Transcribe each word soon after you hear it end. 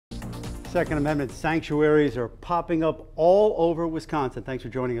Second Amendment sanctuaries are popping up all over Wisconsin. Thanks for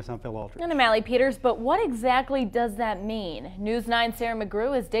joining us. I'm Phil Aldridge. And I'm Allie Peters, but what exactly does that mean? News 9's Sarah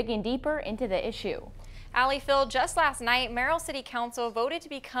McGrew is digging deeper into the issue. Allie, Phil, just last night, Merrill City Council voted to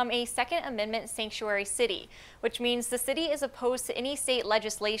become a Second Amendment sanctuary city, which means the city is opposed to any state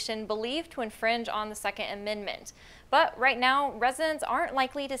legislation believed to infringe on the Second Amendment. But right now, residents aren't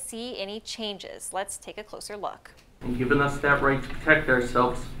likely to see any changes. Let's take a closer look. And giving us that right to protect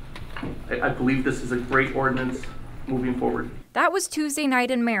ourselves, I believe this is a great ordinance moving forward. That was Tuesday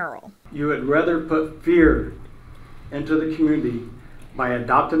night in Merrill. You would rather put fear into the community by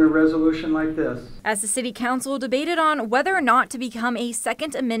adopting a resolution like this. As the city council debated on whether or not to become a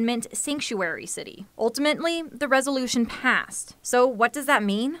Second Amendment sanctuary city. Ultimately, the resolution passed. So what does that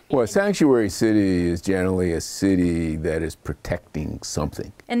mean? Well, a sanctuary city is generally a city that is protecting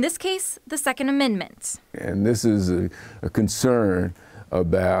something. In this case, the Second Amendment. And this is a concern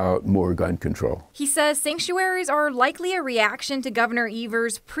about more gun control. He says sanctuaries are likely a reaction to Governor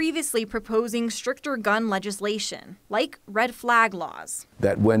Evers previously proposing stricter gun legislation, like red flag laws.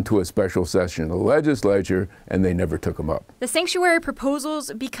 That went to a special session of the legislature and they never took them up. The sanctuary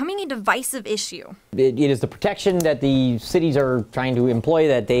proposals becoming a divisive issue. It is the protection that the cities are trying to employ,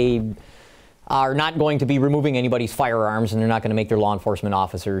 that they are not going to be removing anybody's firearms and they're not going to make their law enforcement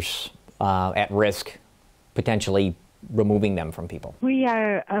officers at risk, potentially removing them from people. We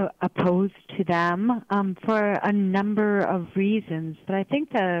are opposed to them for a number of reasons, but I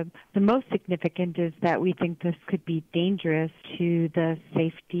think the most significant is that we think this could be dangerous to the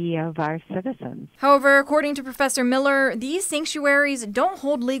safety of our citizens. However, according to Professor Miller, these sanctuaries don't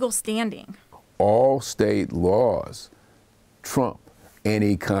hold legal standing. All state laws trump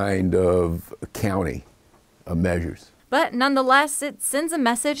any kind of county measures. But nonetheless, it sends a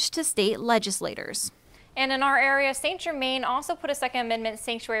message to state legislators. And in our area, St. Germain also put a Second Amendment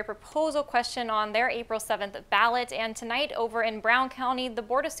sanctuary proposal question on their April 7th ballot. And tonight over in Brown County, the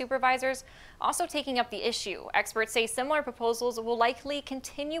Board of Supervisors also taking up the issue. Experts say similar proposals will likely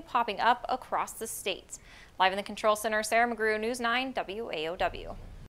continue popping up across the state. Live in the Control Center, Sarah McGrew, News 9 WAOW.